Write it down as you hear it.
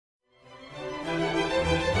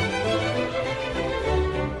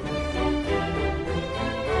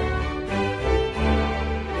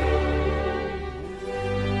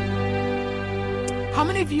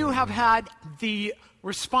many of you have had the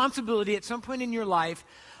responsibility at some point in your life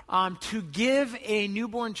to give a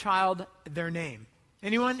newborn child their name?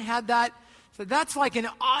 Anyone had that? So that's like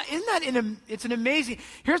it's an amazing,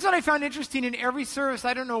 here's what I found interesting in every service.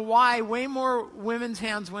 I don't know why, way more women's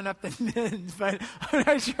hands went up than men's, but I'm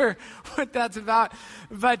not sure what that's about.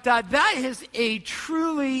 But that is a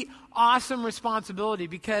truly awesome responsibility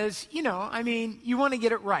because, you want to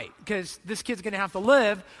get it right because this kid's going to have to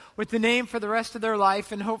live with the name for the rest of their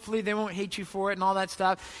life, and hopefully they won't hate you for it and all that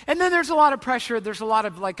stuff. And then there's a lot of pressure. There's a lot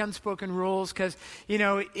of unspoken rules because,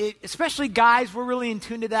 especially guys, we're really in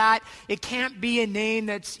tune to that. It can't be a name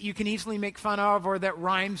that you can easily make fun of or that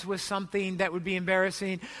rhymes with something that would be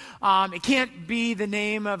embarrassing. It can't be the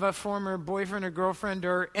name of a former boyfriend or girlfriend.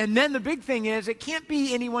 And then the big thing is it can't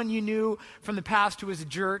be anyone you knew from the past who was a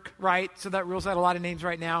jerk, right? So that rules out a lot of names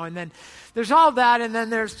right now. And then there's all that, and then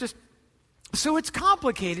there's just... So it's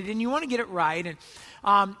complicated, and you want to get it right.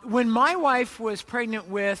 And when my wife was pregnant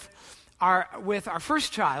with our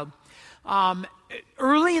first child,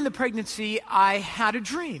 early in the pregnancy, I had a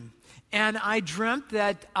dream, and I dreamt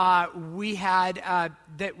that we had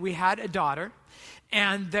a daughter,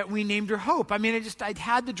 and that we named her Hope. I'd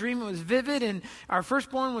had the dream, it was vivid, and our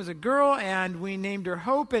firstborn was a girl, and we named her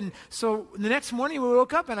Hope. And so the next morning we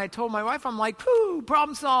woke up, and I told my wife, I'm like, pooh,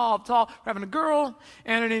 problem solved. We're having a girl,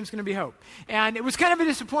 and her name's going to be Hope. And it was kind of a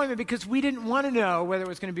disappointment because we didn't want to know whether it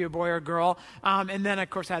was going to be a boy or a girl. And then, of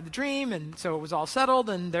course, I had the dream, and so it was all settled,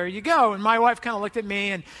 and there you go. And my wife kind of looked at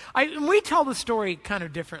me, and we tell the story kind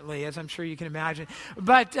of differently, as I'm sure you can imagine.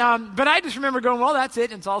 But I just remember going, well, that's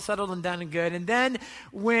it, and it's all settled and done and good. And then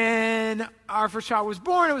when our first child was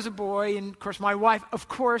born, it was a boy, and of course my wife, of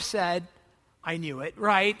course, said, I knew it,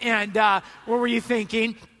 right? And what were you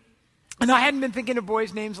thinking? And I hadn't been thinking of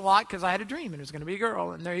boys' names a lot because I had a dream and it was going to be a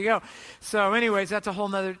girl, and there you go. So anyways, that's a whole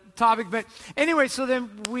nother topic. But anyway, so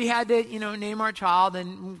then we had to, name our child,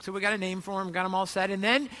 and so we got a name for him, got him all set. And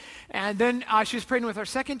then she was pregnant with our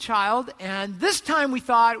second child, and this time we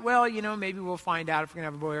thought, well, maybe we'll find out if we're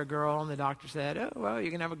going to have a boy or a girl. And the doctor said, oh, well,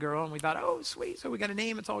 you're going to have a girl. And we thought, oh, sweet. So we got a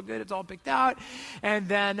name. It's all good. It's all picked out. And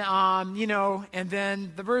then, and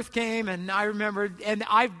then the birth came, and I remembered, and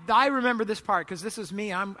I remember this part because this is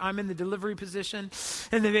me. I'm in the delivery position,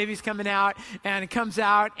 and the baby's coming out, and it comes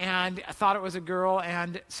out, and I thought it was a girl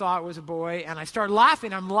and saw it was a boy, and I started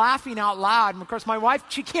laughing. I'm laughing out loud, and of course my wife,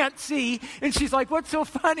 she can't see, and she's like, what's so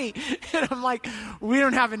funny? And I'm like, we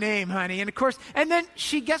don't have a name, honey. And of course, and then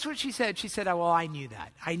guess what she said? She said, oh, well, I knew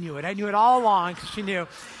that. I knew it all along, because she knew.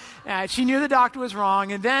 She knew the doctor was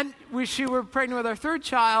wrong. And then we were pregnant with our third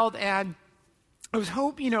child, and I was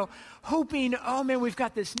hoping, oh man, we've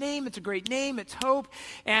got this name. It's a great name. It's Hope.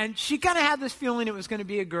 And she kind of had this feeling it was going to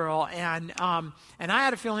be a girl. And I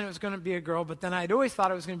had a feeling it was going to be a girl, but then I'd always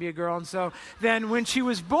thought it was going to be a girl. And so then when she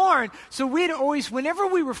was born, so we'd always, whenever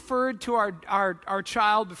we referred to our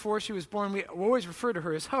child before she was born, we always referred to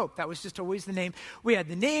her as Hope. That was just always the name. We had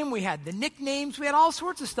the name, we had the nicknames, we had all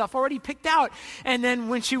sorts of stuff already picked out. And then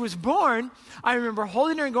when she was born, I remember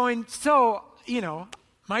holding her and going, so,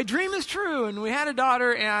 my dream is true, and we had a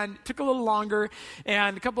daughter, and it took a little longer,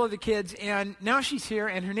 and a couple of the kids, and now she's here,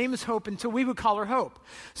 and her name is Hope, and so we would call her Hope.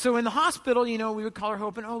 So in the hospital, we would call her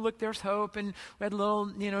Hope, and oh, look, there's Hope, and we had little,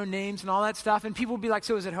 names and all that stuff, and people would be like,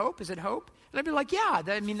 so is it Hope? Is it Hope? And I'd be like, yeah,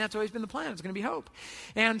 that's always been the plan. It's going to be Hope.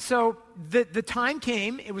 And so the time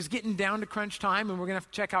came, it was getting down to crunch time, and we're going to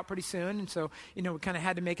have to check out pretty soon, and so, we kind of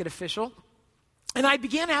had to make it official. And I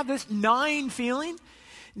began to have this gnawing feeling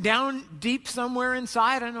down deep somewhere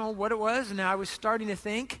inside. I don't know what it was, and I was starting to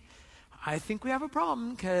think, I think we have a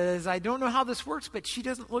problem because I don't know how this works, but she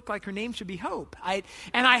doesn't look like her name should be Hope. I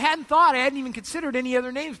hadn't even considered any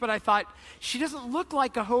other names, but I thought, she doesn't look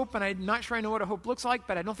like a Hope, and I'm not sure I know what a Hope looks like,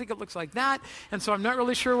 but I don't think it looks like that, and so I'm not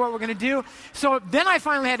really sure what we're going to do. So then I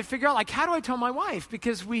finally had to figure out, how do I tell my wife?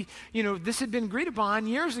 Because this had been agreed upon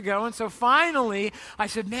years ago, and so finally I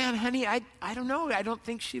said, man, honey, I don't know. I don't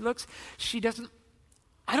think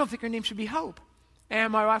I don't think her name should be Hope.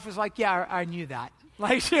 And my wife was like, yeah, I knew that.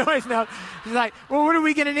 She always knows. She's like, well, what are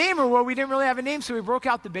we going to name her? Well, we didn't really have a name, so we broke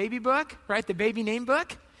out the baby book, right, the baby name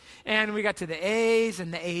book. And we got to the A's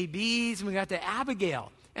and the AB's, and we got to Abigail.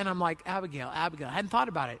 And I'm like, Abigail. I hadn't thought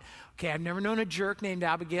about it. Okay, I've never known a jerk named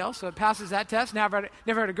Abigail, so it passes that test. Never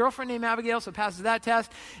had a girlfriend named Abigail, so it passes that test.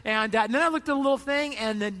 And then I looked at a little thing,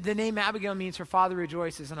 and the name Abigail means her father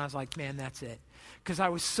rejoices. And I was like, man, that's it. Because I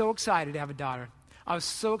was so excited to have a daughter. I was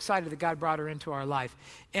so excited that God brought her into our life.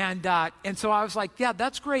 And so I was like, yeah,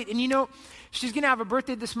 that's great. And she's going to have a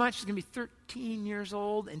birthday this month. She's going to be 13 years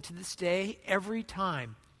old. And to this day, every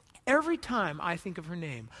time I think of her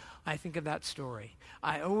name, I think of that story.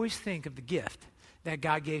 I always think of the gift that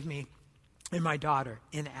God gave me and my daughter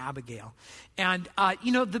in Abigail. And,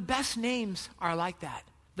 the best names are like that.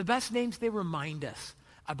 The best names, they remind us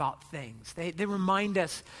about things. They remind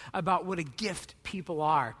us about what a gift people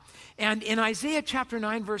are. And in Isaiah chapter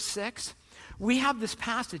 9, verse 6, we have this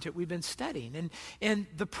passage that we've been studying. And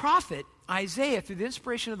the prophet Isaiah, through the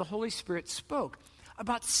inspiration of the Holy Spirit, spoke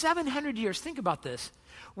about 700 years. Think about this.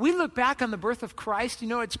 We look back on the birth of Christ.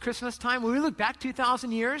 It's Christmas time. When we look back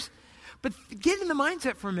 2,000 years. But get in the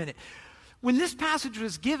mindset for a minute. When this passage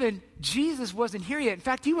was given, Jesus wasn't here yet. In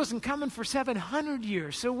fact, he wasn't coming for 700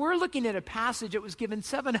 years. So we're looking at a passage that was given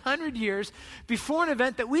 700 years before an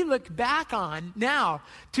event that we look back on now,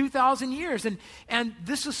 2,000 years. And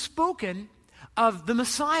this was spoken of the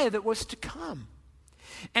Messiah that was to come.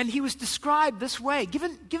 And he was described this way,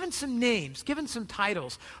 given some names, given some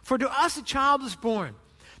titles. For to us a child is born.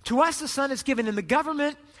 To us a son is given, and the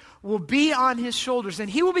government will be on his shoulders, and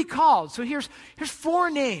he will be called. So here's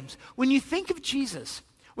 4 names. When you think of Jesus,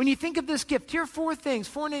 when you think of this gift, here are 4 things,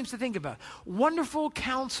 4 names to think about. Wonderful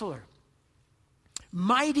Counselor,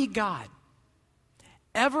 Mighty God,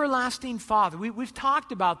 Everlasting Father. We've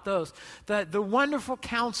talked about those. The wonderful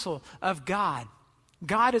counsel of God.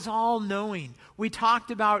 God is all-knowing. We talked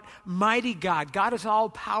about mighty God. God is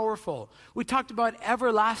all-powerful. We talked about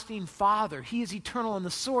everlasting Father. He is eternal and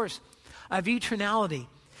the source of eternality.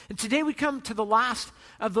 And today we come to the last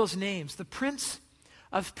of those names, the Prince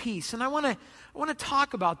of Peace. And I want to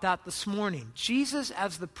talk about that this morning. Jesus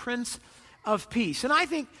as the Prince of Peace. And I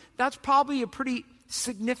think that's probably a pretty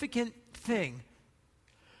significant thing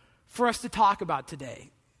for us to talk about today.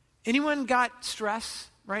 Anyone got stress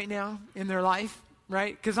right now in their life?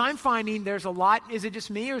 Right? Because I'm finding there's a lot. Is it just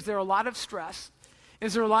me, or is there a lot of stress?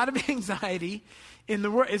 Is there a lot of anxiety in the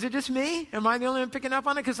world? Is it just me? Am I the only one picking up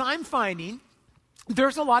on it? Because I'm finding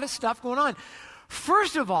there's a lot of stuff going on.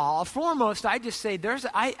 First of all, foremost, I just say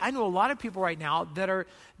I know a lot of people right now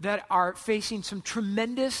that are facing some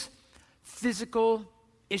tremendous physical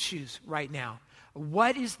issues right now.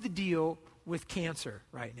 What is the deal with cancer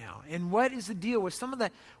right now? And what is the deal with some of the,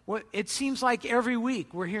 what it seems like every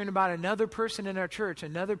week we're hearing about another person in our church,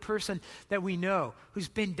 another person that we know who's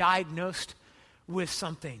been diagnosed with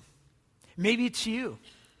something. Maybe it's you.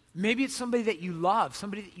 Maybe it's somebody that you love,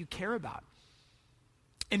 somebody that you care about.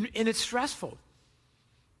 And it's stressful.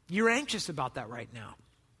 You're anxious about that right now.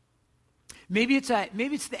 Maybe it's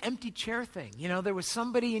the empty chair thing. There was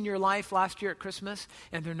somebody in your life last year at Christmas,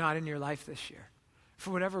 and they're not in your life this year for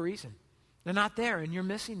whatever reason. They're not there, and you're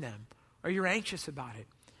missing them, or you're anxious about it.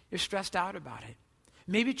 You're stressed out about it.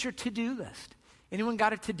 Maybe it's your to-do list. Anyone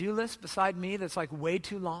got a to-do list beside me that's like way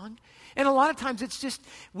too long? And a lot of times it's just,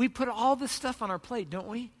 we put all this stuff on our plate, don't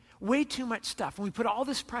we? Way too much stuff, and we put all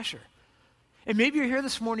this pressure. And maybe you're here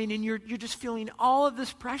this morning, and you're just feeling all of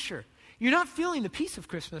this pressure. You're not feeling the peace of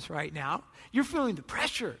Christmas right now. You're feeling the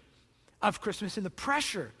pressure of Christmas and the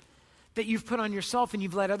pressure that you've put on yourself and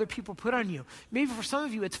you've let other people put on you. Maybe for some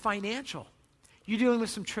of you, it's financial. You're dealing with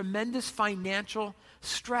some tremendous financial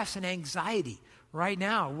stress and anxiety right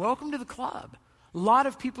now. Welcome to the club. A lot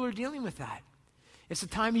of people are dealing with that. It's the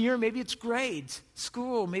time of year, maybe it's grades,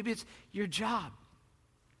 school, maybe it's your job.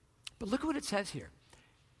 But look at what it says here.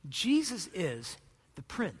 Jesus is the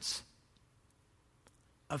Prince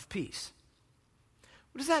of Peace.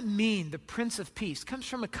 What does that mean, the Prince of Peace? It comes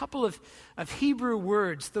from a couple of Hebrew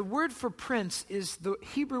words. The word for prince is the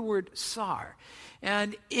Hebrew word sar.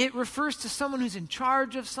 And it refers to someone who's in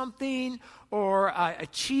charge of something, or a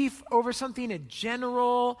chief over something, a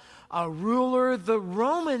general, a ruler. The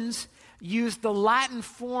Romans used the Latin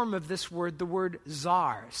form of this word, the word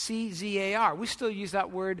czar, C-Z-A-R. We still use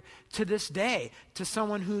that word to this day to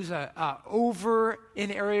someone who's over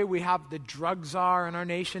an area. We have the drug czar in our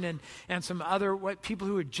nation, and some other people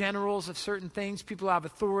who are generals of certain things, people who have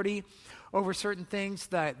authority over certain things.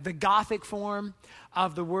 The Gothic form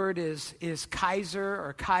of the word is Kaiser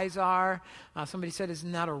or Kaisar. Somebody said,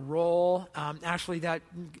 isn't that a role? Actually, that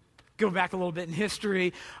go back a little bit in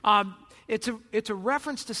history. It's a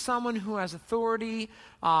reference to someone who has authority,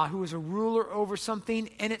 who is a ruler over something,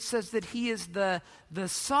 and it says that he is the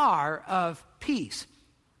Tsar of peace.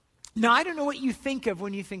 Now, I don't know what you think of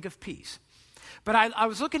when you think of peace, but I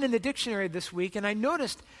was looking in the dictionary this week, and I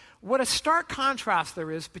noticed what a stark contrast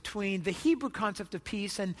there is between the Hebrew concept of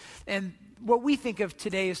peace and what we think of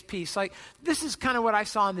today as peace. Like, this is kind of what I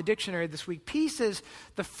saw in the dictionary this week. Peace is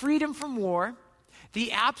the freedom from war,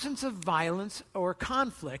 the absence of violence or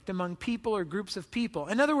conflict among people or groups of people.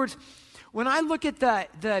 In other words, when I look at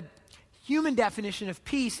the human definition of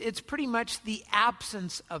peace, it's pretty much the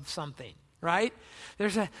absence of something, right?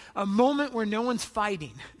 There's a moment where no one's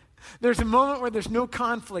fighting. There's a moment where there's no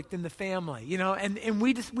conflict in the family, and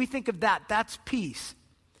we think of that. That's peace.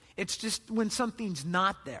 It's just when something's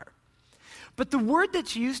not there. But the word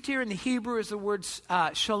that's used here in the Hebrew is the word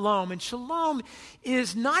shalom. And shalom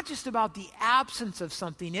is not just about the absence of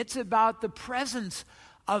something. It's about the presence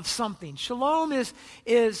of something. Shalom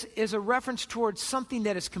is a reference towards something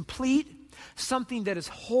that is complete, something that is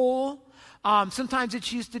whole. Sometimes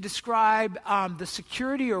it's used to describe the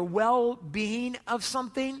security or well-being of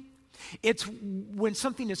something. It's when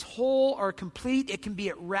something is whole or complete, it can be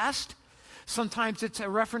at rest. Sometimes it's a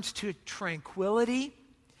reference to tranquility.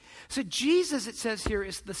 So Jesus, it says here,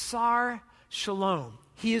 is the Sar Shalom.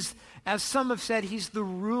 He is, as some have said, he's the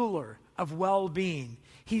ruler of well-being.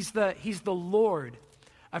 He's the Lord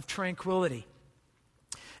of tranquility.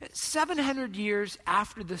 700 years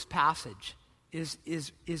after this passage is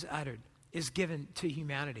uttered, is given to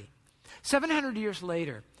humanity. 700 years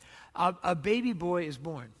later, a baby boy is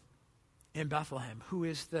born in Bethlehem who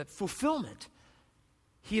is the fulfillment.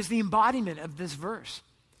 He is the embodiment of this verse.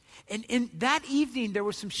 And in that evening, there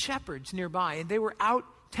were some shepherds nearby, and they were out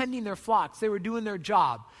tending their flocks. They were doing their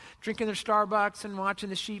job, drinking their Starbucks and watching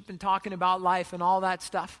the sheep and talking about life and all that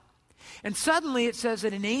stuff. And suddenly it says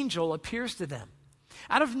that an angel appears to them.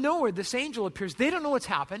 Out of nowhere, this angel appears. They don't know what's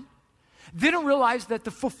happened. They don't realize that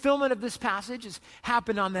the fulfillment of this passage has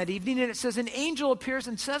happened on that evening. And it says an angel appears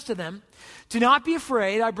and says to them, "Do not be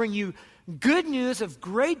afraid. I bring you good news of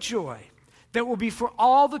great joy that will be for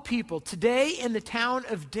all the people. Today in the town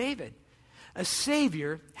of David, a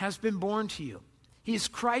Savior has been born to you. He is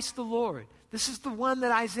Christ the Lord." This is the one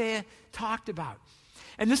that Isaiah talked about.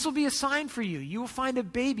 "And this will be a sign for you. You will find a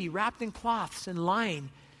baby wrapped in cloths and lying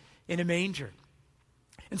in a manger."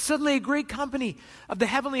 And suddenly a great company of the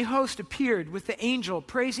heavenly host appeared with the angel,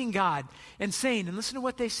 praising God and saying, and listen to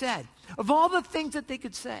what they said. Of all the things that they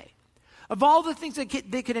could say, of all the things that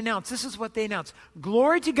they could announce, this is what they announced.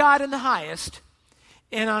 "Glory to God in the highest,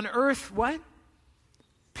 and on earth," what?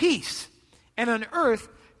 "Peace. And on earth,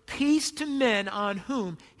 peace to men on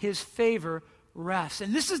whom his favor rests."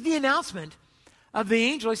 And this is the announcement of the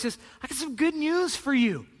angel. He says, "I got some good news for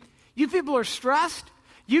you. You people are stressed.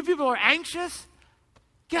 You people are anxious.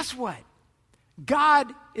 Guess what?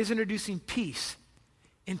 God is introducing peace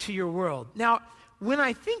into your world." Now, when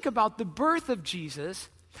I think about the birth of Jesus,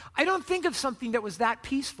 I don't think of something that was that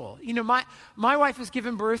peaceful. My wife has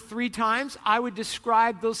given birth 3 times. I would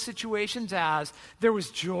describe those situations as there was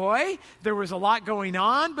joy, there was a lot going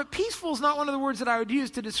on, but peaceful is not one of the words that I would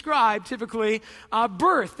use to describe typically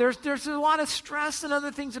birth. There's a lot of stress and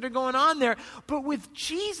other things that are going on there. But with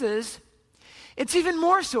Jesus, it's even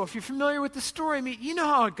more so. If you're familiar with the story, I mean, you know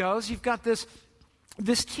how it goes. You've got this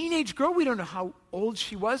teenage girl. We don't know how old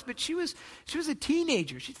she was, but she was a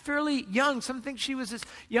teenager. She's fairly young. Some think she was as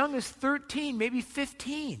young as 13, maybe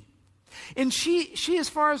 15. And she, as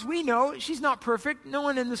far as we know, she's not perfect. No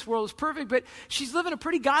one in this world is perfect, but she's living a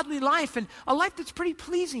pretty godly life, and a life that's pretty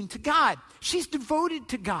pleasing to God. She's devoted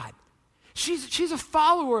to God. She's a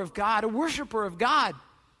follower of God, a worshiper of God.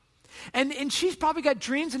 And she's probably got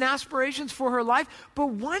dreams and aspirations for her life, but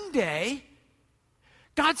one day,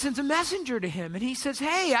 God sends a messenger to him, and he says,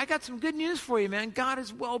 "Hey, I got some good news for you, man. God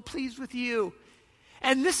is well pleased with you.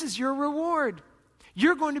 And this is your reward.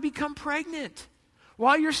 You're going to become pregnant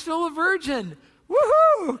while you're still a virgin."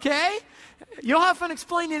 Woohoo, okay? You'll have fun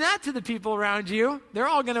explaining that to the people around you. They're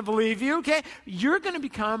all going to believe you, okay? You're going to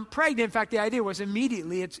become pregnant. In fact, the idea was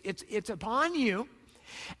immediately, it's upon you.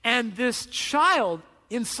 And this child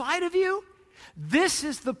inside of you, this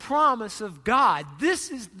is the promise of God.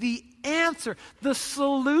 This is the answer, the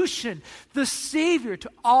solution, the Savior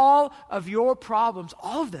to all of your problems,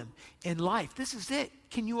 all of them in life. This is it.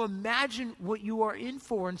 Can you imagine what you are in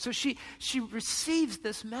for? And so she receives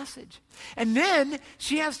this message. And then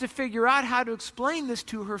she has to figure out how to explain this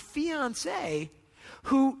to her fiancé,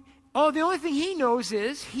 who, the only thing he knows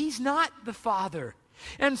is he's not the father.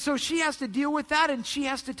 And so she has to deal with that, and she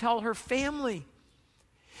has to tell her family.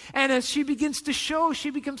 And as she begins to show, she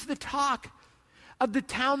becomes the talk of the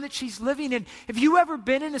town that she's living in. Have you ever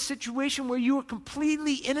been in a situation where you were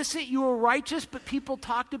completely innocent, you were righteous, but people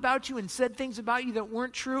talked about you and said things about you that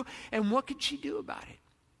weren't true? And what could she do about it?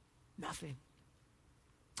 Nothing.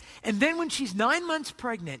 And then when she's 9 months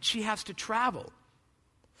pregnant, she has to travel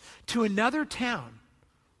to another town,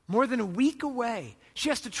 more than a week away. She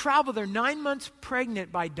has to travel there 9 months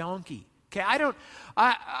pregnant by donkey. Okay,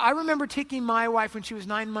 I remember taking my wife when she was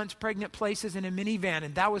 9 months pregnant places in a minivan,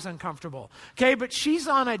 and that was uncomfortable. Okay, but she's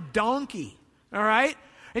on a donkey, all right?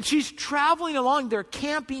 And she's traveling along. They're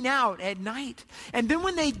camping out at night. And then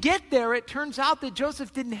when they get there, it turns out that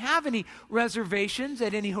Joseph didn't have any reservations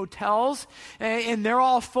at any hotels. And they're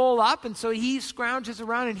all full up. And so he scrounges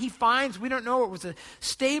around and he finds, we don't know, it was a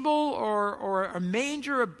stable or a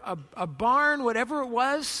manger, a barn, whatever it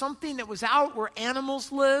was, something that was out where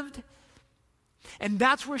animals lived. And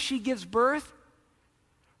that's where she gives birth.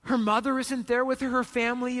 Her mother isn't there with her. Her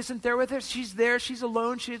family isn't there with her. She's there. She's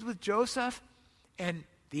alone. She's with Joseph and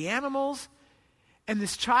the animals. And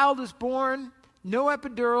this child is born. No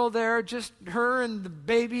epidural there. Just her and the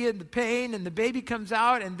baby and the pain. And the baby comes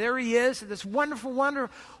out. And there he is. This wonderful,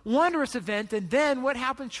 wondrous event. And then what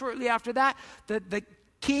happens shortly after that? The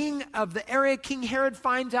king of the area, King Herod,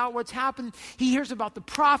 finds out what's happened. He hears about the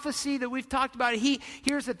prophecy that we've talked about. He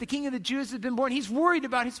hears that the king of the Jews has been born. He's worried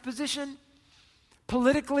about his position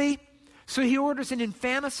politically, so he orders an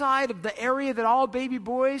infanticide of the area that all baby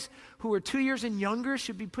boys who are 2 years and younger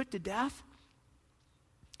should be put to death.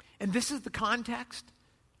 And this is the context.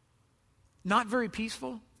 Not very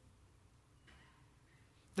peaceful.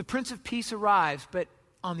 The Prince of Peace arrives, but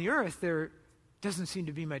on the earth there doesn't seem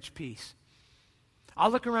to be much peace. I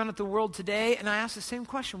look around at the world today and I ask the same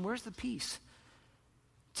question: where's the peace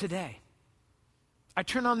today? I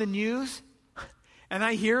turn on the news and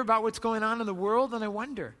I hear about what's going on in the world, and I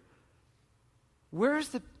wonder, where's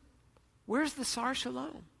the Sar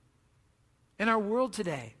Shalom in our world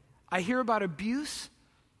today? I hear about abuse.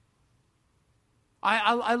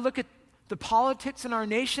 I look at the politics in our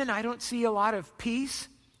nation. I don't see a lot of peace.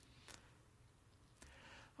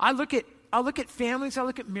 I look at families. I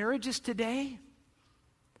look at marriages today.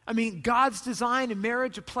 I mean, God's designed a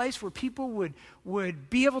marriage a place where people would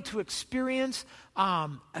be able to experience a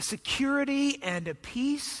security and a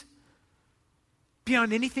peace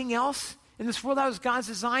beyond anything else in this world. That was God's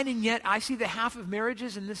design, and yet I see that half of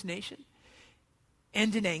marriages in this nation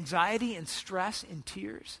end in anxiety and stress and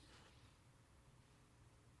tears.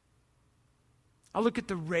 I look at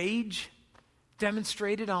the rage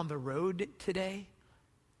demonstrated on the road today,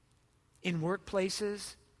 in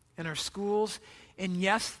workplaces, in our schools. And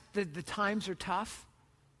yes, the times are tough,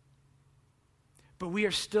 but we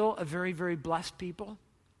are still a very, very blessed people.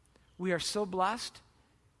 We are so blessed,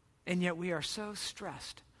 and yet we are so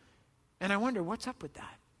stressed. And I wonder, what's up with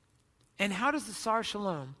that? And how does the Sar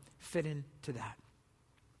Shalom fit into that?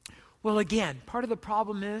 Well, again, part of the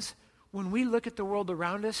problem is when we look at the world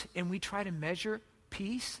around us and we try to measure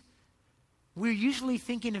peace, we're usually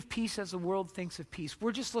thinking of peace as the world thinks of peace.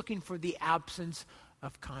 We're just looking for the absence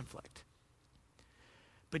of conflict.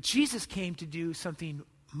 But Jesus came to do something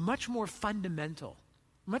much more fundamental,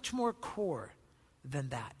 much more core than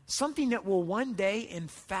that. Something that will one day, in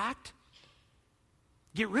fact,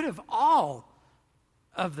 get rid of all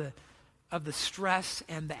of the stress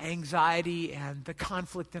and the anxiety and the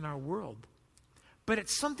conflict in our world. But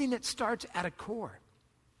it's something that starts at a core.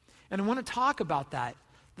 And I want to talk about that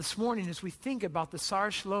this morning as we think about the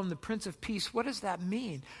Sar Shalom, the Prince of Peace. What does that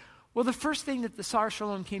mean? Well, the first thing that the Sar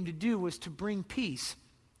Shalom came to do was to bring peace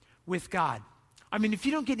with God. I mean, if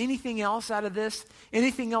you don't get anything else out of this,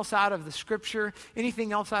 anything else out of the scripture,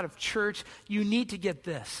 anything else out of church, you need to get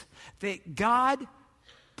this: that God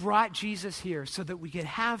brought Jesus here so that we could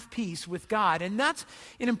have peace with God. And that's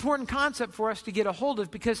an important concept for us to get a hold of,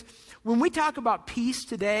 because when we talk about peace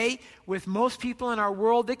today with most people in our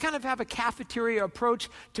world, they kind of have a cafeteria approach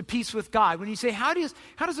to peace with God. When you say, how does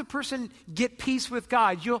a person get peace with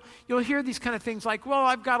God? You'll hear these kind of things like, well,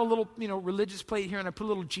 I've got a little, religious plate here and I put a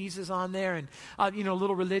little Jesus on there, and a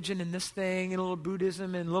little religion and this thing and a little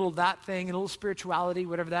Buddhism and a little that thing and a little spirituality,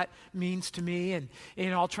 whatever that means to me. And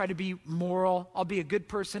I'll try to be moral. I'll be a good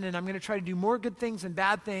person, and I'm going to try to do more good things than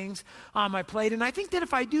bad things on my plate. And I think that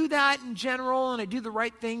if I do that in general, and I do the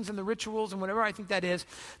right things and the rituals and whatever I think that is,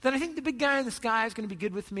 then I think the big guy in the sky is going to be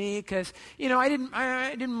good with me, because I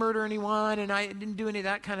didn't murder anyone, and I didn't do any of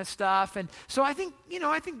that kind of stuff. And so I think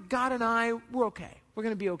God and we're okay. We're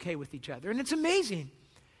going to be okay with each other. And it's amazing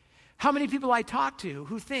how many people I talk to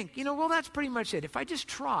who think, well, that's pretty much it. If I just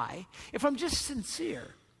try, if I'm just sincere,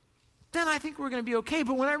 then I think we're going to be okay.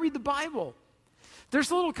 But when I read the Bible, there's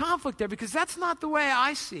a little conflict there, because that's not the way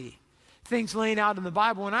I see things laying out in the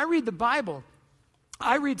Bible. When I read the Bible,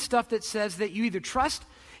 I read stuff that says that you either trust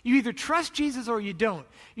Jesus or you don't.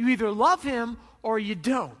 You either love him or you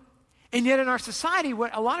don't. And yet in our society,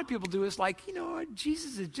 what a lot of people do is like,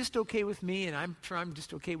 Jesus is just okay with me, and I'm sure I'm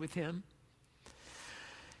just okay with him.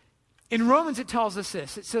 In Romans, it tells us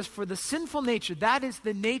this. It says, for the sinful nature, that is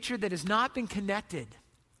the nature that has not been connected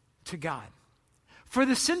to God. For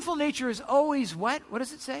the sinful nature is always what? What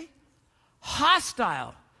does it say?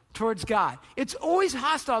 Hostile towards God. It's always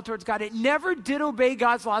hostile towards God. It never did obey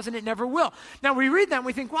God's laws, and it never will. Now, we read that and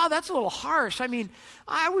we think, wow, that's a little harsh. I mean,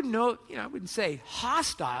 I wouldn't say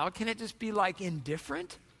hostile. Can it just be like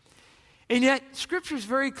indifferent? And yet, Scripture is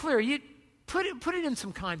very clear. You put it in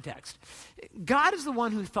some context. God is the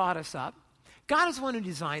one who thought us up. God is the one who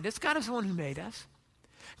designed us. God is the one who made us.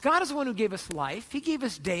 God is the one who gave us life. He gave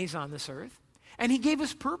us days on this earth, and he gave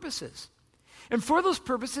us purposes. And for those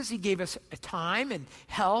purposes, he gave us a time and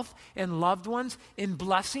health and loved ones and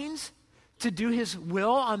blessings to do his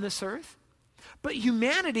will on this earth. But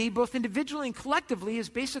humanity, both individually and collectively, has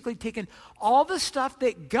basically taken all the stuff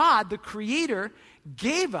that God, the Creator,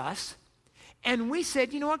 gave us, and we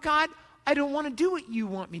said, you know what, God, I don't want to do what you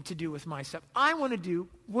want me to do with my stuff. I want to do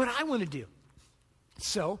what I want to do.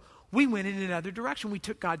 So we went in another direction. We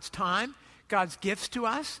took God's time, God's gifts to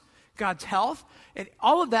us, God's health, and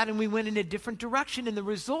all of that, and we went in a different direction. And the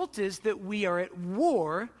result is that we are at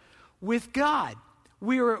war with God.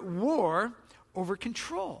 We are at war over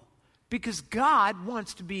control because God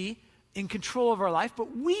wants to be in control of our life,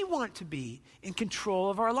 but we want to be in control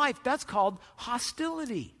of our life. That's called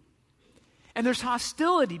hostility. And there's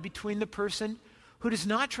hostility between the person who does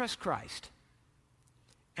not trust Christ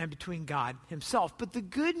and between God himself. But the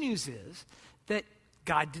good news is that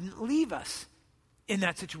God didn't leave us in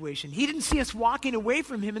that situation. He didn't see us walking away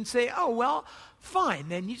from him and say, oh, well, fine,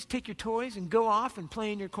 then you just take your toys and go off and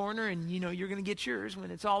play in your corner and, you're going to get yours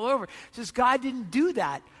when it's all over. It says God didn't do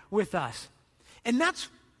that with us. And that's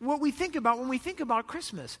what we think about when we think about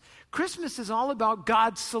Christmas. Christmas is all about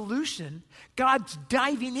God's solution, God's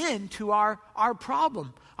diving into our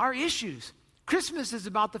problem, our issues. Christmas is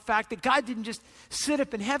about the fact that God didn't just sit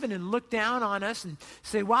up in heaven and look down on us and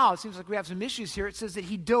say, wow, it seems like we have some issues here. It says that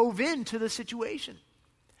he dove into the situation,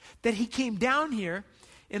 that he came down here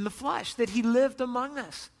in the flesh, that he lived among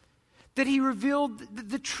us, that he revealed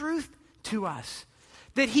the truth to us,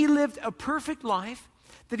 that he lived a perfect life,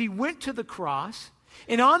 that he went to the cross,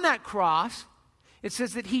 and on that cross, it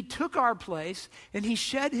says that he took our place and he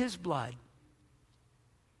shed his blood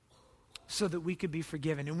so that we could be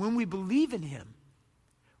forgiven. And when we believe in him,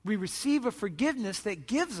 we receive a forgiveness that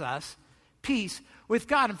gives us peace with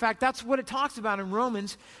God. In fact, that's what it talks about in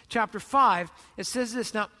Romans chapter 5. It says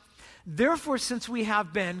this, now, therefore, since we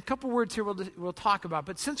have been, a couple words here we'll talk about,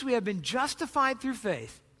 but since we have been justified through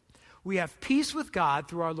faith, we have peace with God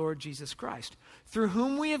through our Lord Jesus Christ, through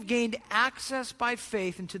whom we have gained access by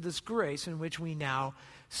faith into this grace in which we now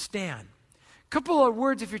stand. A couple of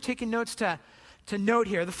words, if you're taking notes, to note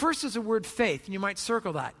here. The first is the word faith, and you might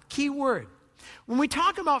circle that. Key word. When we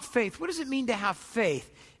talk about faith, what does it mean to have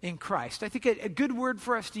faith in Christ? I think a good word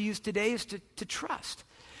for us to use today is to trust.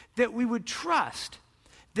 That we would trust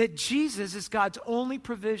that Jesus is God's only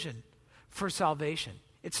provision for salvation.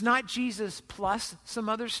 It's not Jesus plus some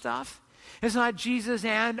other stuff. It's not Jesus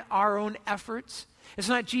and our own efforts. It's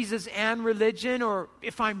not Jesus and religion, or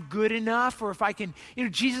if I'm good enough, or if I can,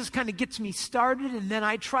 Jesus kind of gets me started and then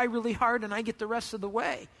I try really hard and I get the rest of the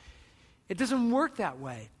way. It doesn't work that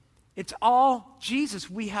way. It's all Jesus.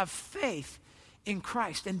 We have faith in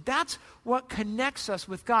Christ, and that's what connects us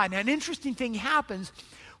with God. Now, an interesting thing happens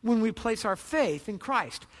when we place our faith in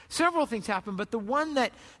Christ. Several things happen, but the one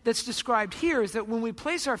that's described here is that when we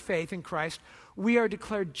place our faith in Christ, we are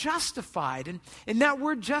declared justified. And that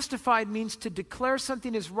word justified means to declare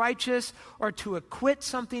something as righteous or to acquit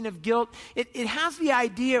something of guilt. It has the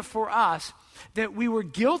idea for us that we were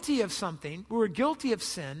guilty of something, we were guilty of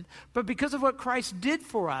sin, but because of what Christ did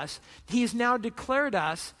for us, he has now declared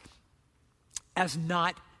us as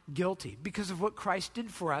not guilty because of what Christ did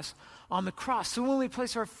for us on the cross. So when we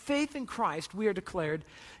place our faith in Christ, we are declared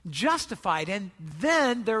justified. And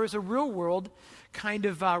then there is a real world kind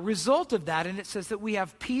of result of that, and it says that we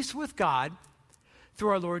have peace with God through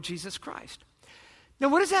our Lord Jesus Christ. Now,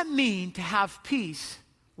 what does that mean to have peace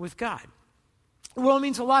with God? Well, it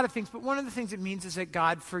means a lot of things, but one of the things it means is that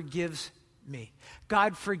God forgives me.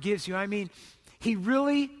 God forgives you. I mean, he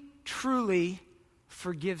really, truly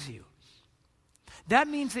forgives you. That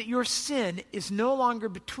means that your sin is no longer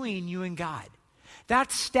between you and God.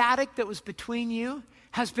 That static that was between you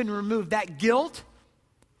has been removed. That guilt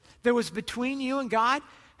that was between you and God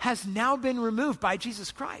has now been removed by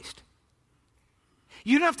Jesus Christ.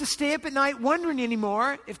 You don't have to stay up at night wondering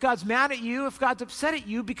anymore if God's mad at you, if God's upset at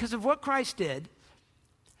you because of what Christ did.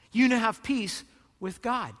 You now have peace with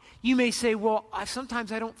God. You may say, well,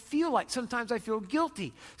 sometimes I don't feel like, sometimes I feel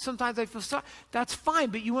guilty, sometimes I feel sorry. That's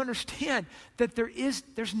fine, but you understand that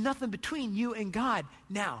there's nothing between you and God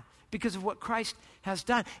now because of what Christ has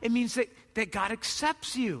done. It means that God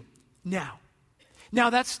accepts you now. Now,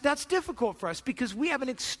 that's difficult for us because we have an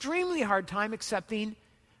extremely hard time accepting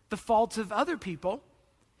the faults of other people,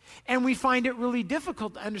 and we find it really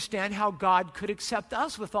difficult to understand how God could accept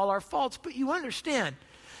us with all our faults. But you understand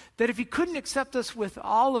that if he couldn't accept us with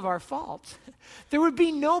all of our faults, there would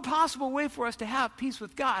be no possible way for us to have peace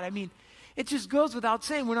with God. I mean, it just goes without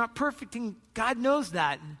saying we're not perfect, and God knows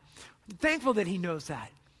that. And I'm thankful that he knows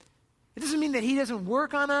that. It doesn't mean that he doesn't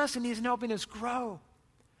work on us and he isn't helping us grow,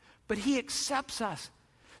 but he accepts us.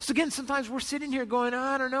 So again, sometimes we're sitting here going,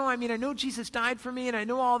 I don't know. I mean, I know Jesus died for me and I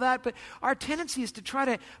know all that, but our tendency is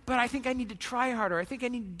to but I think I need to try harder. I think I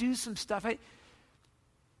need to do some stuff. And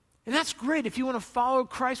that's great. If you want to follow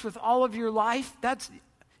Christ with all of your life,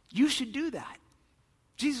 you should do that.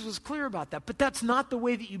 Jesus was clear about that, but that's not the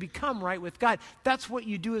way that you become right with God. That's what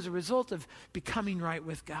you do as a result of becoming right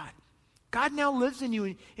with God. God now lives in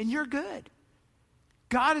you, and you're good.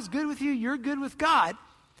 God is good with you. You're good with God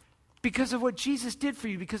because of what Jesus did for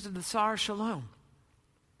you, because of the Sar Shalom.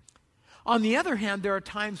 On the other hand, there are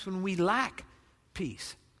times when we lack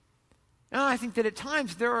peace. And I think that at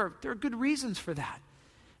times there are good reasons for that.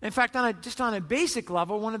 In fact, just on a basic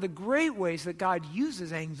level, one of the great ways that God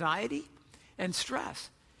uses anxiety and stress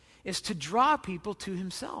is to draw people to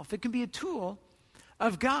himself. It can be a tool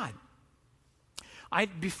of God.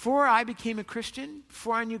 Before I became a Christian,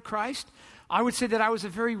 before I knew Christ, I would say that I was a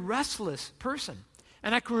very restless person.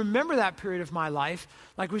 And I can remember that period of my life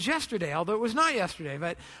like it was yesterday, although it was not yesterday,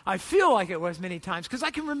 but I feel like it was many times because I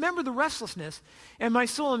can remember the restlessness in my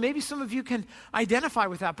soul, and maybe some of you can identify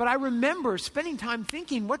with that. But I remember spending time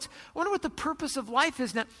thinking, I wonder what the purpose of life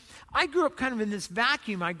is. Now, I grew up kind of in this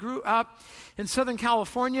vacuum. I grew up in Southern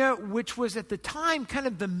California, which was at the time kind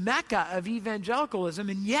of the mecca of evangelicalism,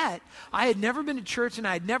 and yet I had never been to church, and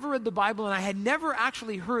I had never read the Bible, and I had never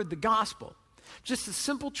actually heard the gospel, just the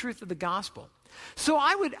simple truth of the gospel. So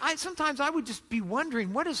sometimes I would just be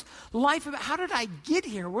wondering, what is life about? How did I get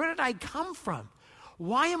here? Where did I come from?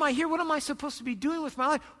 Why am I here? What am I supposed to be doing with my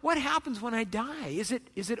life? What happens when I die? Is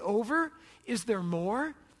it over? Is there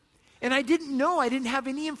more? And I didn't know. I didn't have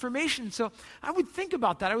any information. So I would think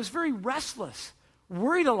about that. I was very restless,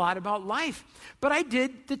 worried a lot about life. But I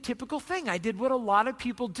did the typical thing. I did what a lot of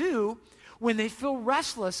people do when they feel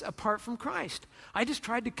restless apart from Christ. I just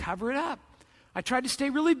tried to cover it up. I tried to stay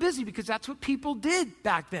really busy because that's what people did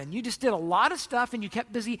back then. You just did a lot of stuff and you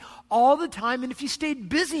kept busy all the time. And if you stayed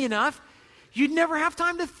busy enough, you'd never have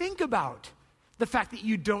time to think about the fact that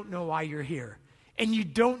you don't know why you're here and you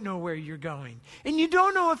don't know where you're going and you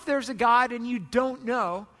don't know if there's a God and you don't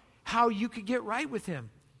know how you could get right with him.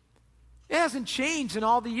 It hasn't changed in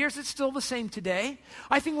all the years. It's still the same today.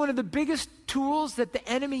 I think one of the biggest tools that the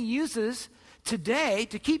enemy uses today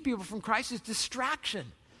to keep people from Christ is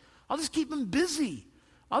distraction. I'll just keep them busy.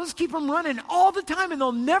 I'll just keep them running all the time, and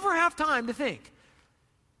they'll never have time to think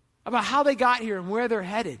about how they got here and where they're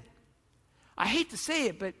headed. I hate to say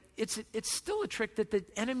it, but it's still a trick that the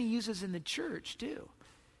enemy uses in the church too.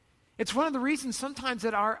 It's one of the reasons sometimes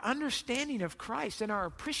that our understanding of Christ and our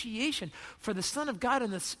appreciation for the Son of God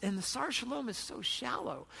and the Sar Shalom is so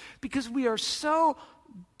shallow because we are so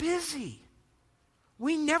busy.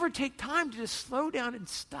 We never take time to just slow down and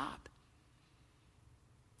stop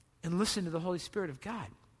and listen to the Holy Spirit of God.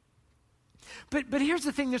 But here's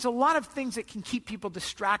the thing. There's a lot of things that can keep people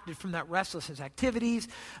distracted from that restlessness. Activities,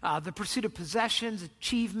 the pursuit of possessions,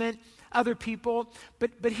 achievement, other people.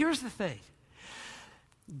 But here's the thing.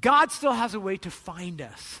 God still has a way to find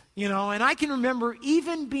us. And I can remember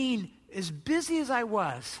even being as busy as I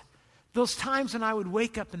was, those times when I would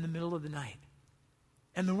wake up in the middle of the night.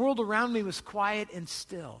 And the world around me was quiet and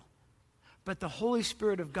still. But the Holy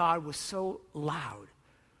Spirit of God was so loud,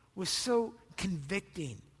 was so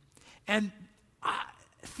convicting. And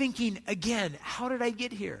thinking again, how did I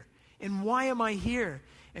get here? And why am I here?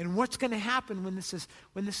 And what's going to happen when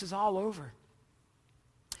this is all over?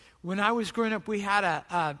 When I was growing up, we had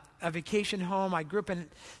a vacation home. I grew up in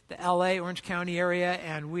the LA, Orange County area,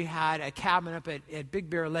 and we had a cabin up at Big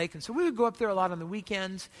Bear Lake. And so we would go up there a lot on the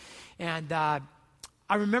weekends. And I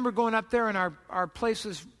remember going up there, and our place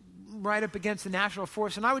was right up against the National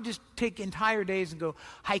Forest, and I would just take entire days and go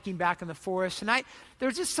hiking back in the forest. And there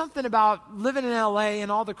was just something about living in LA and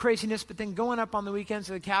all the craziness, but then going up on the weekends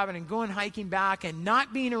to the cabin and going hiking back and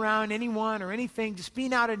not being around anyone or anything, just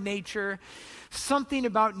being out in nature. Something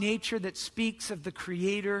about nature that speaks of the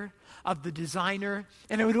creator, of the designer,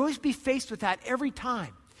 and I would always be faced with that every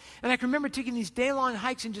time. And I can remember taking these day-long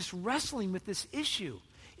hikes and just wrestling with this issue.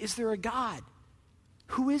 Is there a God?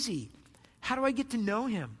 Who is he? How do I get to know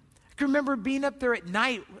him? I can remember being up there at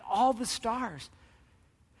night with all the stars.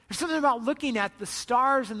 There's something about looking at the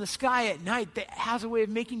stars in the sky at night that has a way of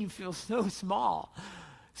making you feel so small,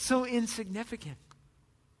 so insignificant,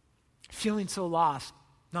 feeling so lost.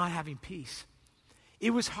 not having peace.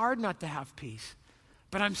 It was hard not to have peace.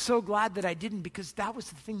 But I'm so glad that I didn't, because that was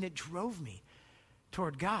the thing that drove me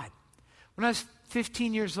toward God. When I was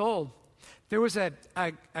 15 years old, there was a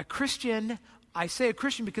Christian. I say a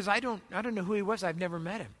Christian because I don't know who he was. I've never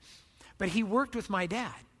met him. But he worked with my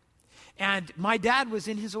dad. And my dad was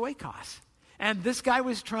in his oikos. And this guy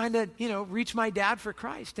was trying to, reach my dad for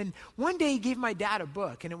Christ. And one day he gave my dad a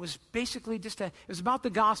book. And it was basically it was about the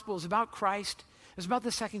gospel. It was about Christ. It was about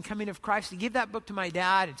the second coming of Christ. He gave that book to my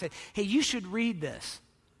dad and said, hey, you should read this.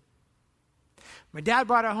 My dad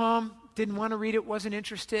brought it home. Didn't want to read it. Wasn't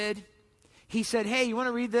interested. He said, hey, you want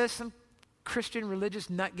to read this? Some Christian religious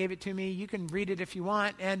nut gave it to me. You can read it if you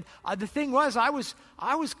want. And the thing was, I was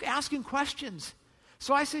asking questions.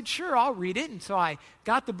 So I said, sure, I'll read it. And so I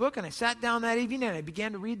got the book and I sat down that evening and I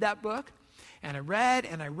began to read that book. And I read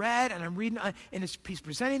and I'm reading, and he's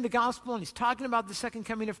presenting the gospel and he's talking about the second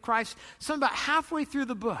coming of Christ. So about halfway through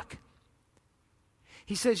the book,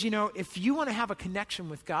 he says, if you want to have a connection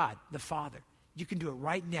with God, the Father, you can do it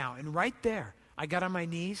right now. And right there, I got on my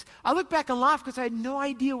knees. I looked back and laughed because I had no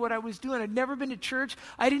idea what I was doing. I'd never been to church.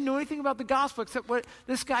 I didn't know anything about the gospel except what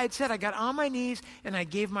this guy had said. I got on my knees and I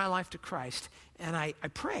gave my life to Christ. And I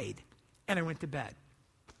prayed and I went to bed.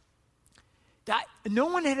 No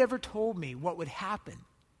one had ever told me what would happen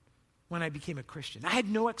when I became a Christian. I had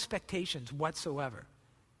no expectations whatsoever.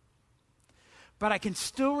 But I can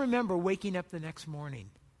still remember waking up the next morning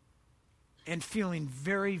and feeling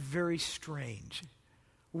very, very strange.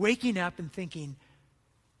 Waking up and thinking,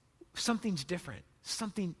 something's different.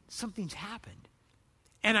 Something's happened.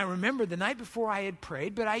 And I remember the night before I had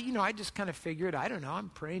prayed, but I just kind of figured, I don't know, I'm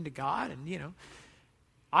praying to God, and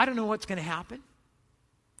I don't know what's going to happen.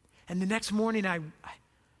 And the next morning,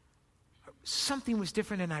 something was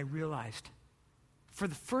different, and I realized, for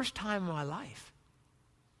the first time in my life,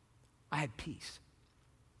 I had peace.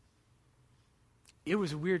 It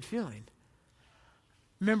was a weird feeling.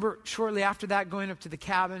 Remember, shortly after that, going up to the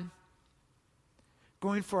cabin,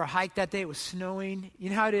 going for a hike that day. It was snowing.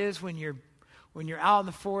 You know how it is when you're out in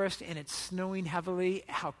the forest and it's snowing heavily,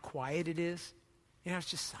 how quiet it is? It's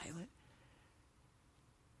just silent.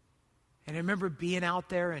 And I remember being out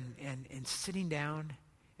there and sitting down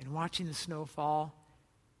and watching the snow fall.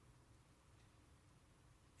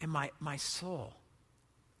 And my soul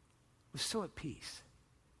was so at peace.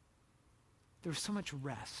 There was so much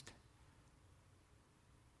rest.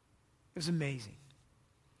 It was amazing.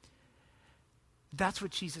 That's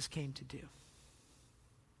what Jesus came to do.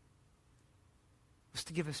 Was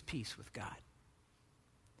to give us peace with God.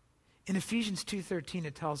 In Ephesians 2:13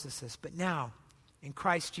 it tells us this, but now in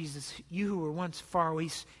Christ Jesus, you who were once far away,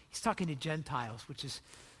 he's talking to Gentiles, which is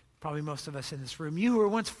probably most of us in this room. You who were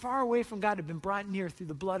once far away from God have been brought near through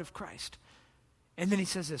the blood of Christ. And then he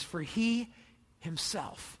says this, for he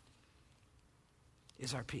himself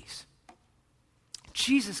is our peace.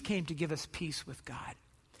 Jesus came to give us peace with God.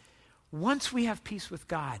 Once we have peace with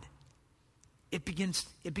God, it begins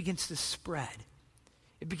to spread.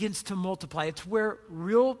 It begins to multiply. It's where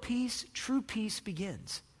real peace, true peace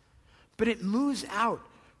begins. But it moves out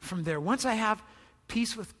from there. Once I have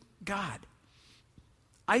peace with God,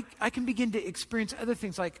 I can begin to experience other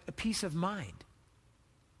things like a peace of mind.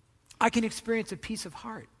 I can experience a peace of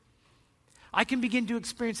heart. I can begin to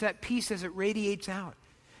experience that peace as it radiates out.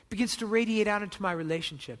 It begins to radiate out into my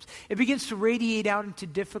relationships. It begins to radiate out into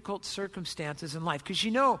difficult circumstances in life. Because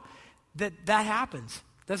you know that happens,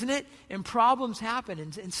 doesn't it? And problems happen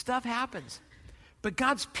and stuff happens. But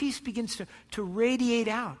God's peace begins to radiate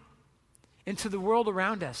out into the world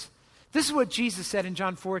around us. This is what Jesus said in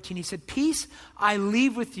John 14. He said, peace I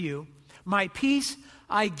leave with you, my peace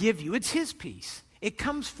I give you. It's his peace. It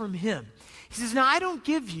comes from him. He says, now I don't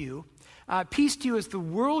give you peace to you as the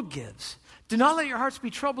world gives. Do not let your hearts be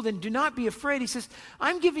troubled and do not be afraid. He says,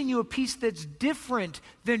 I'm giving you a peace that's different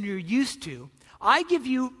than you're used to. I give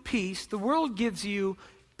you peace. The world gives you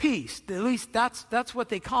peace. At least that's what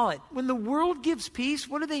they call it. When the world gives peace,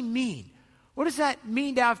 what do they mean? What does that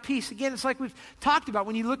mean to have peace? Again, it's like we've talked about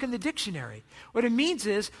when you look in the dictionary. What it means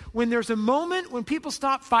is when there's a moment when people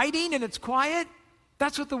stop fighting and it's quiet,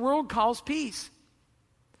 that's what the world calls peace.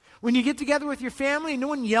 When you get together with your family and no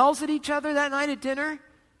one yells at each other that night at dinner,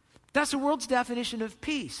 that's the world's definition of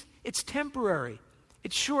peace. It's temporary.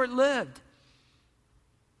 It's short-lived.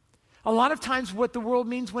 A lot of times what the world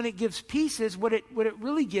means when it gives peace is what it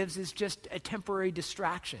really gives is just a temporary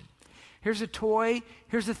distraction. Here's a toy,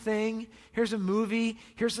 here's a thing, here's a movie,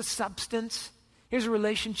 here's a substance, here's a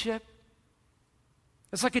relationship.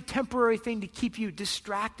 It's like a temporary thing to keep you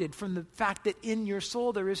distracted from the fact that in your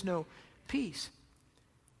soul there is no peace.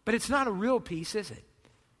 But it's not a real peace, is it?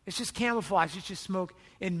 It's just camouflage. It's just smoke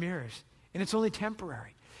and mirrors. And it's only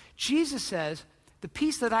temporary. Jesus says, the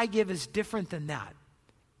peace that I give is different than that.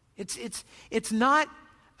 It's not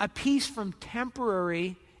a peace from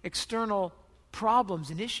temporary external problems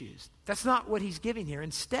and issues. That's not what he's giving here.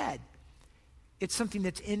 Instead, it's something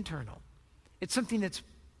that's internal. It's something that's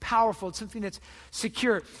powerful. It's something that's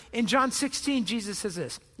secure. In John 16, Jesus says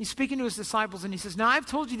this. He's speaking to his disciples and he says, now I've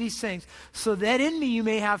told you these things so that in me you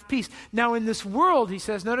may have peace. Now in this world, he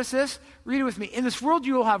says, notice this, read it with me. In this world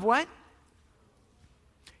you will have what?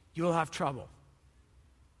 You will have trouble.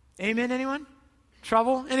 Amen, anyone?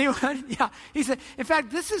 Trouble, anyone? Yeah. He said, in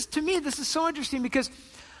fact, this is so interesting because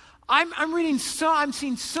I'm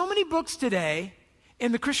seeing so many books today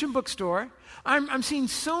in the Christian bookstore. I'm seeing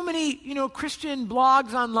so many, Christian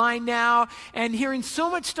blogs online now and hearing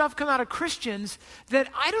so much stuff come out of Christians that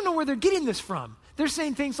I don't know where they're getting this from. They're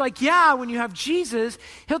saying things like, yeah, when you have Jesus,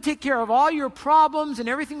 he'll take care of all your problems and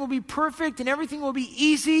everything will be perfect and everything will be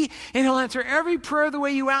easy and he'll answer every prayer the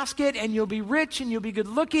way you ask it and you'll be rich and you'll be good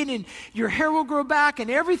looking and your hair will grow back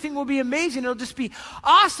and everything will be amazing. It'll just be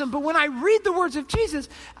awesome. But when I read the words of Jesus,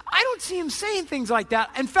 I don't see him saying things like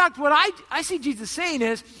that. In fact, what I see Jesus saying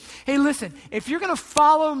is, hey, listen, if you're going to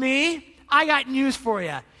follow me, I got news for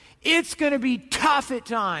you. It's going to be tough at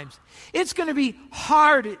times. It's going to be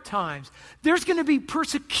hard at times. There's going to be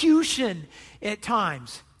persecution at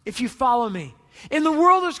times if you follow me. In the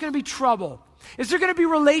world, there's going to be trouble. Is there going to be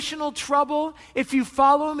relational trouble if you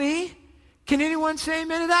follow me? Can anyone say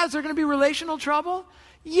amen to that? Is there going to be relational trouble?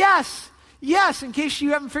 Yes. Yes, in case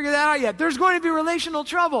you haven't figured that out yet. There's going to be relational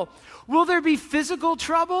trouble. Will there be physical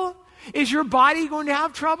trouble? Is your body going to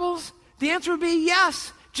have troubles? The answer would be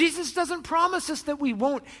yes. Jesus doesn't promise us that we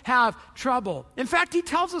won't have trouble. In fact, he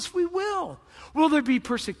tells us we will. Will there be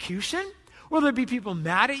persecution? Will there be people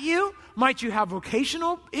mad at you? Might you have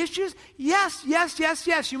vocational issues? Yes, yes, yes,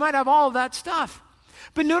 yes. You might have all of that stuff.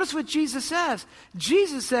 But notice what Jesus says.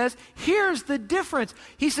 Jesus says, here's the difference.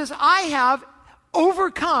 He says, I have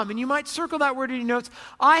overcome, and you might circle that word in your notes,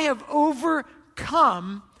 I have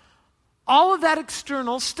overcome all of that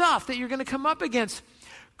external stuff that you're going to come up against.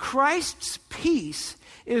 Christ's peace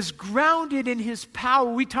is grounded in his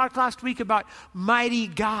power. We talked last week about mighty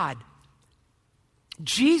God.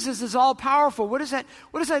 Jesus is all powerful. What does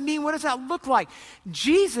that mean? What does that look like?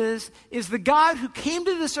 Jesus is the God who came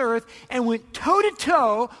to this earth and went toe to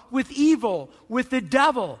toe with evil, with the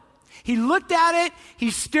devil. He looked at it, he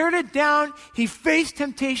stared it down, he faced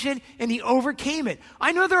temptation, and he overcame it.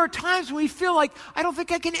 I know there are times when we feel like, I don't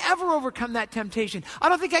think I can ever overcome that temptation. I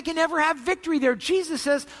don't think I can ever have victory there. Jesus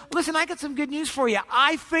says, listen, I got some good news for you.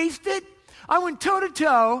 I faced it, I went toe to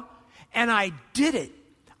toe, and I did it.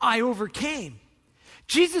 I overcame.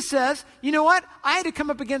 Jesus says, you know what? I had to come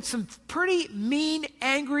up against some pretty mean,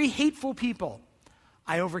 angry, hateful people.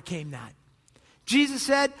 I overcame that. Jesus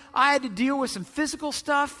said, I had to deal with some physical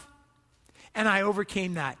stuff, and I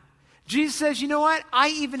overcame that. Jesus says, you know what? I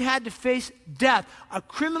even had to face death, a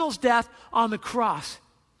criminal's death on the cross.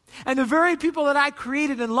 And the very people that I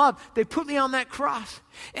created and loved, they put me on that cross.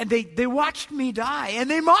 And they watched me die. And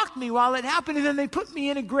they mocked me while it happened. And then they put me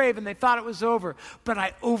in a grave and they thought it was over. But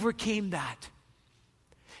I overcame that.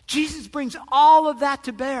 Jesus brings all of that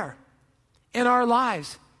to bear in our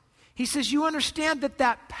lives. He says, you understand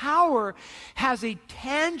that power has a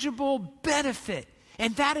tangible benefit.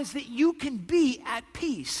 And that is that you can be at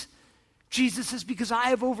peace. Jesus says, because I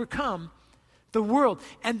have overcome the world.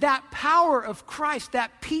 And that power of Christ,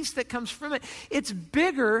 that peace that comes from it, it's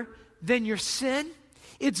bigger than your sin.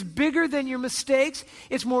 It's bigger than your mistakes.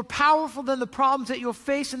 It's more powerful than the problems that you'll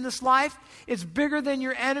face in this life. It's bigger than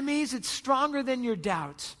your enemies. It's stronger than your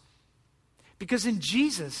doubts. Because in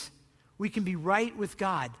Jesus, we can be right with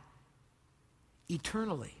God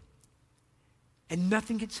eternally. And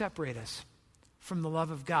nothing can separate us from the love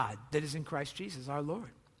of God that is in Christ Jesus, our Lord.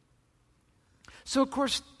 So, of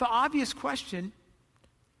course, the obvious question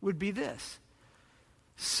would be this.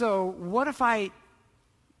 So, what if I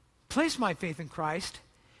place my faith in Christ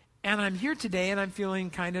and I'm here today and I'm feeling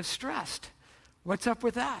kind of stressed? What's up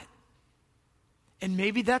with that? And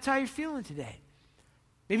maybe that's how you're feeling today.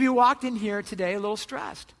 Maybe you walked in here today a little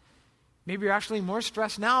stressed. Maybe you're actually more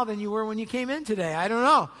stressed now than you were when you came in today. I don't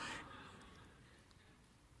know.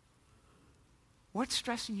 What's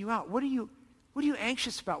stressing you out? What are you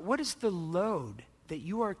anxious about? What is the load that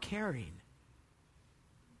you are carrying?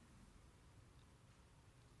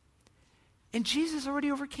 And Jesus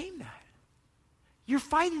already overcame that. You're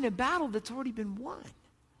fighting a battle that's already been won.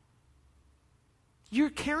 You're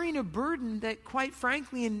carrying a burden that, quite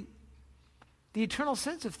frankly, in the eternal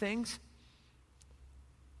sense of things,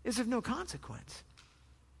 is of no consequence.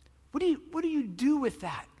 What do you do with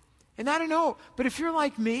that? And I don't know, but if you're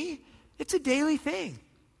like me, it's a daily thing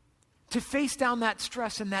to face down that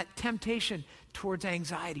stress and that temptation towards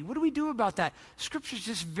anxiety. What do we do about that? Scripture's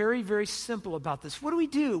just very, very simple about this. What do we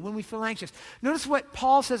do when we feel anxious? Notice what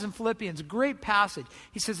Paul says in Philippians, a great passage.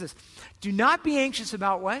 He says this, do not be anxious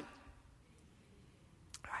about what?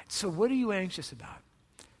 All right, so what are you anxious about?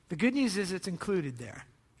 The good news is it's included there.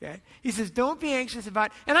 Okay? He says, don't be anxious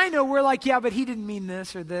about, and I know we're like, yeah, but he didn't mean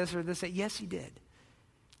this or this or this. Yes, he did.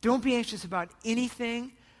 Don't be anxious about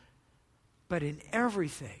anything, but in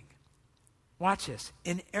everything. Watch this.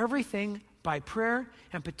 In everything by prayer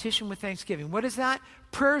and petition with thanksgiving. What is that?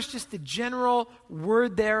 Prayer is just the general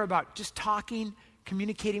word there about just talking,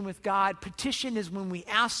 communicating with God. Petition is when we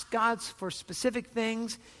ask God for specific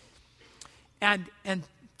things. And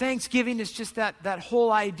thanksgiving is just that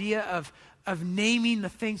whole idea of naming the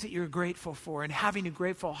things that you're grateful for and having a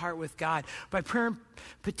grateful heart with God. By prayer and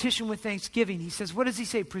petition with thanksgiving, he says, what does he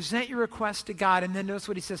say? Present your request to God. And then notice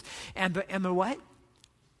what he says. And the what?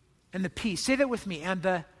 And the peace. Say that with me. And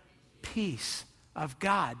the peace of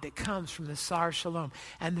God that comes from the Sar Shalom.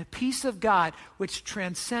 And the peace of God which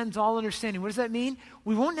transcends all understanding. What does that mean?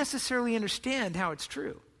 We won't necessarily understand how it's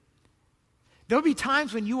true. There'll be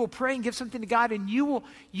times when you will pray and give something to God and you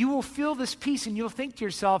will feel this peace and you'll think to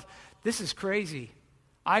yourself, this is crazy.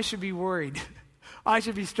 I should be worried. I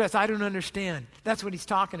should be stressed. I don't understand. That's what he's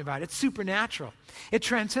talking about. It's supernatural. It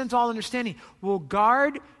transcends all understanding. Will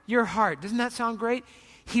guard your heart. Doesn't that sound great?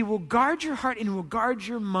 He will guard your heart and he will guard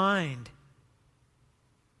your mind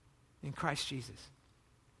in Christ Jesus.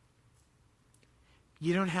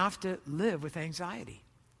 You don't have to live with anxiety.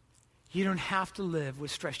 You don't have to live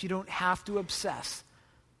with stress. You don't have to obsess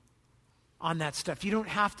on that stuff. You don't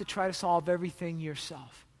have to try to solve everything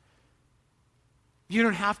yourself. You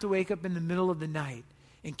don't have to wake up in the middle of the night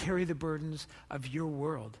and carry the burdens of your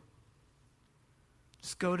world.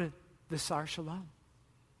 Just go to the Sar Shalom.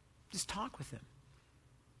 Just talk with him.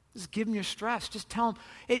 Just give him your stress. Just tell him.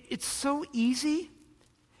 It's so easy.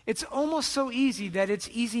 It's almost so easy that it's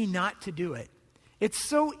easy not to do it. It's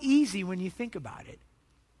so easy when you think about it.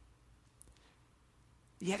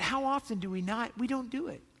 Yet how often do we not? We don't do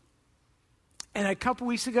it. And a couple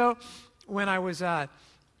weeks ago, when I was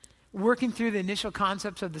working through the initial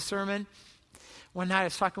concepts of the sermon, one night I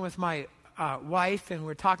was talking with my wife, and we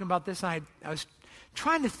were talking about this, and I was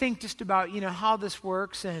trying to think just about, how this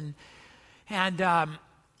works, and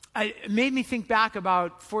it made me think back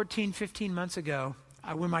about 14, 15 months ago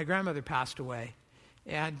when my grandmother passed away.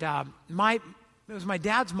 And it was my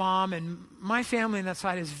dad's mom, and my family on that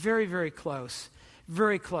side is very, very close.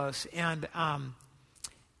 Very close. And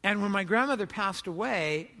when my grandmother passed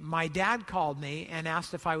away, my dad called me and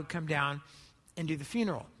asked if I would come down and do the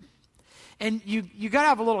funeral. And you got to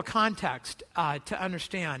have a little context to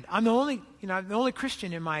understand. I'm the only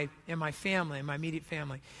Christian in my family, in my immediate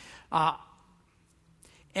family.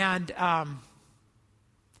 And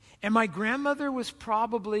my grandmother was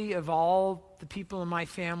probably, of all the people in my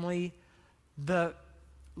family, the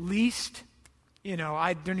least,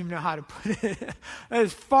 I don't even know how to put it,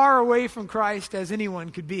 as far away from Christ as anyone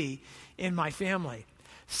could be in my family.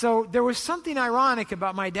 So there was something ironic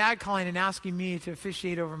about my dad calling and asking me to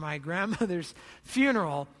officiate over my grandmother's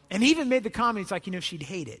funeral. And he even made the comment, he's like, she'd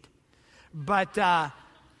hate it. But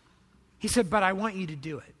he said, but I want you to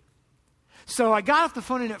do it. So I got off the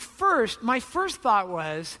phone, and at first, my first thought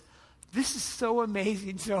was, this is so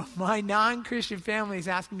amazing. So my non-Christian family is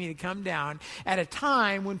asking me to come down at a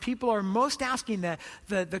time when people are most asking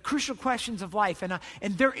the crucial questions of life. And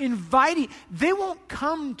they're inviting, they won't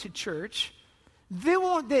come to church.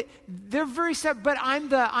 They're very set, but I'm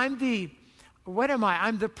the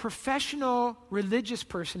professional religious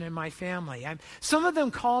person in my family. Some of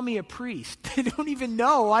them call me a priest. They don't even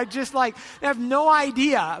know. They have no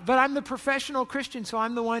idea. But I'm the professional Christian, so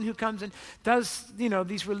I'm the one who comes and does,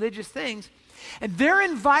 these religious things. And they're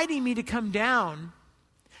inviting me to come down.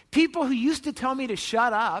 People who used to tell me to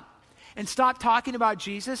shut up and stop talking about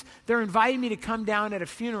Jesus, they're inviting me to come down at a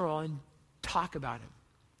funeral and talk about him.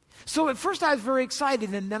 So at first I was very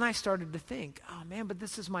excited, and then I started to think, oh man, but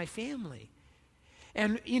this is my family.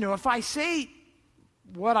 And, if I say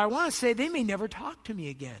what I want to say, they may never talk to me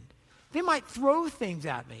again. They might throw things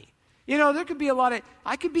at me. There could be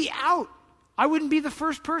I could be out. I wouldn't be the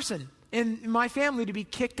first person in my family to be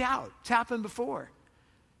kicked out. It's happened before.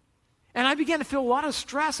 And I began to feel a lot of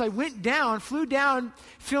stress. I flew down,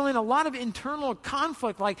 feeling a lot of internal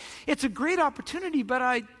conflict. Like, it's a great opportunity, but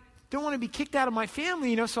I don't want to be kicked out of my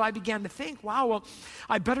family, so I began to think, wow, well,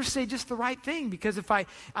 I better say just the right thing, because if I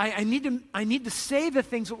need to say the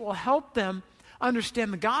things that will help them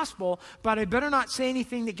understand the gospel, but I better not say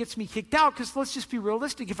anything that gets me kicked out, because let's just be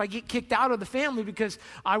realistic. If I get kicked out of the family because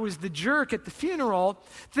I was the jerk at the funeral,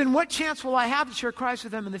 then what chance will I have to share Christ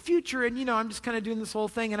with them in the future? And, I'm just kind of doing this whole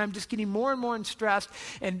thing, and I'm just getting more and more stressed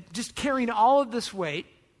and just carrying all of this weight.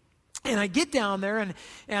 And I get down there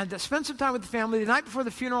and spend some time with the family. The night before the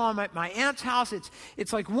funeral, I'm at my aunt's house.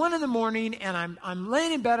 It's like 1 a.m, and I'm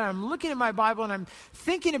laying in bed, and I'm looking at my Bible, and I'm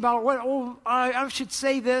thinking about I should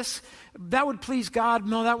say this. That would please God.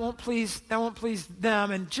 No, that won't please them.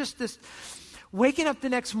 And just this, waking up the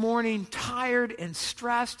next morning, tired and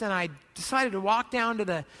stressed, and I decided to walk down to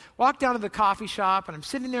the coffee shop, and I'm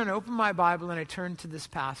sitting there and I open my Bible, and I turn to this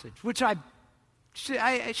passage, which I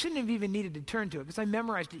shouldn't have even needed to turn to it, because I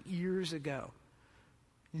memorized it years ago.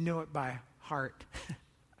 You know it by heart.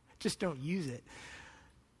 Just don't use it.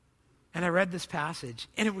 And I read this passage,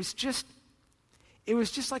 and it was just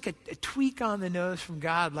like a tweak on the nose from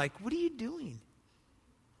God. Like, what are you doing?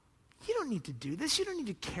 You don't need to do this. You don't need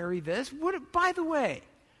to carry this. By the way,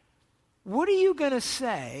 what are you going to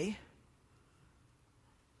say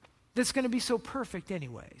that's going to be so perfect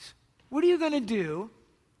anyways? What are you going to do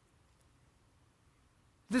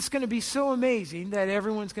that's going to be so amazing that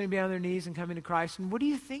everyone's going to be on their knees and coming to Christ? And what are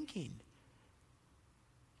you thinking?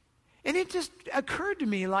 And it just occurred to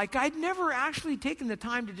me, like, I'd never actually taken the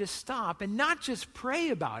time to just stop and not just pray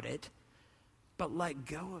about it, but let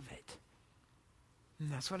go of it. And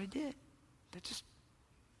that's what I did. I just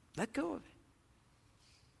let go of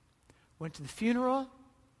it. Went to the funeral,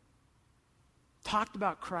 talked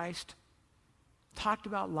about Christ, talked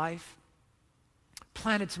about life,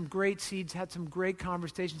 planted some great seeds, had some great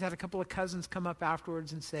conversations, had a couple of cousins come up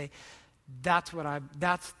afterwards and say, that's where I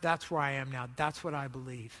am now. That's what I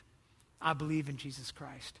believe. I believe in Jesus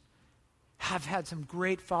Christ. Have had some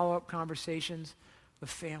great follow-up conversations with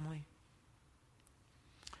family.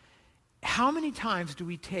 How many times do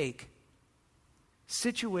we take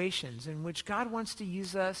situations in which God wants to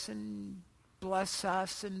use us and bless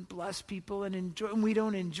people and enjoy, and we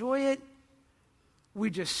don't enjoy it?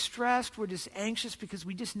 We're just stressed, we're just anxious because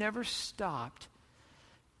we just never stopped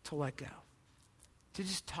to let go, to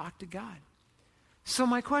just talk to God. So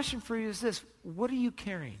my question for you is this: what are you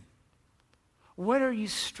carrying? What are you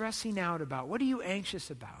stressing out about? What are you anxious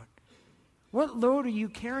about? What load are you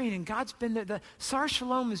carrying? And God's been there. The Sar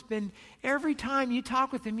Shalom has been, every time you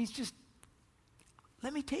talk with him, he's just,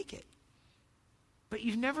 let me take it. But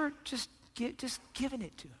you've never just given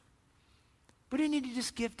it to him. What do you need to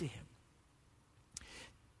just give to him?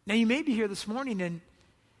 Now, you may be here this morning and,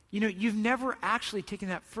 you've never actually taken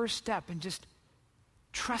that first step and just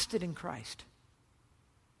trusted in Christ.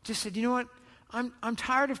 Just said, you know what? I'm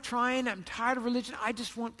tired of trying. I'm tired of religion. I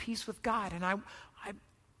just want peace with God. And I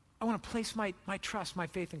want to place my trust, my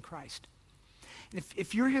faith in Christ. And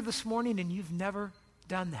if you're here this morning and you've never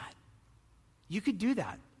done that, you could do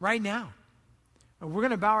that right now. And we're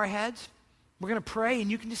going to bow our heads. We're going to pray, and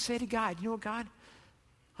you can just say to God, you know what, God?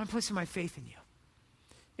 I'm placing my faith in you,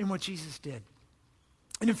 in what Jesus did.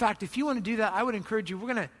 And in fact, if you want to do that, I would encourage you.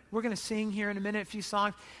 We're going to sing here in a minute, a few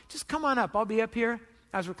songs. Just come on up. I'll be up here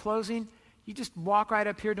as we're closing. You just walk right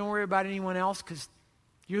up here. Don't worry about anyone else, because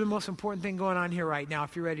you're the most important thing going on here right now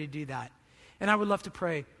if you're ready to do that. And I would love to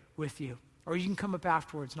pray with you. Or you can come up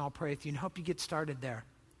afterwards and I'll pray with you and help you get started there.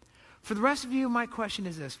 For the rest of you, my question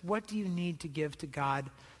is this: what do you need to give to God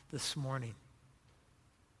this morning?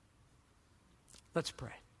 Let's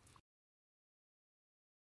pray.